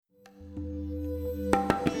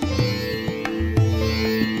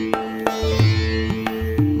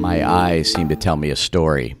eyes seem to tell me a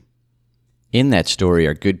story. In that story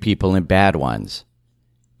are good people and bad ones,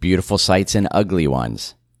 beautiful sights and ugly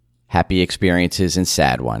ones, happy experiences and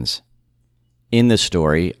sad ones. In the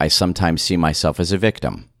story, I sometimes see myself as a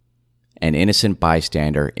victim, an innocent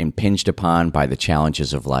bystander impinged upon by the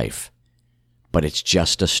challenges of life. But it's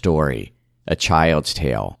just a story, a child's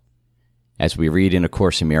tale. As we read in A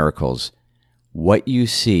Course in Miracles, what you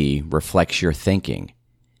see reflects your thinking,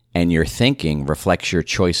 and your thinking reflects your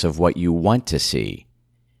choice of what you want to see.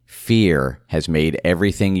 Fear has made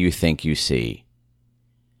everything you think you see.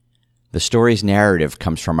 The story's narrative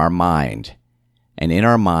comes from our mind, and in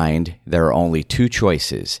our mind there are only two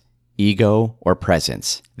choices, ego or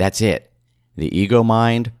presence. That's it, the ego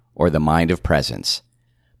mind or the mind of presence.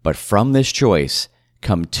 But from this choice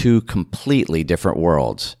come two completely different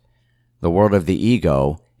worlds. The world of the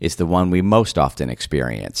ego is the one we most often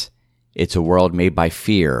experience. It's a world made by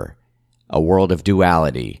fear, a world of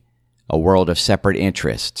duality, a world of separate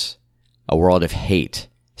interests, a world of hate,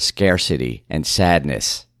 scarcity, and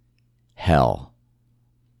sadness. Hell.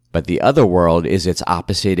 But the other world is its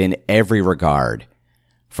opposite in every regard.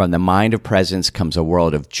 From the mind of presence comes a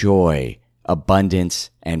world of joy, abundance,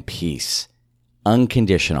 and peace,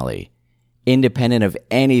 unconditionally, independent of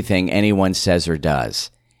anything anyone says or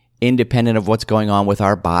does, independent of what's going on with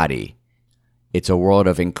our body. It's a world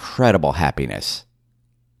of incredible happiness.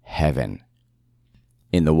 Heaven.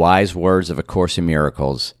 In the wise words of A Course in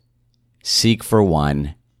Miracles, seek for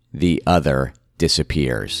one, the other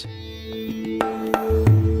disappears.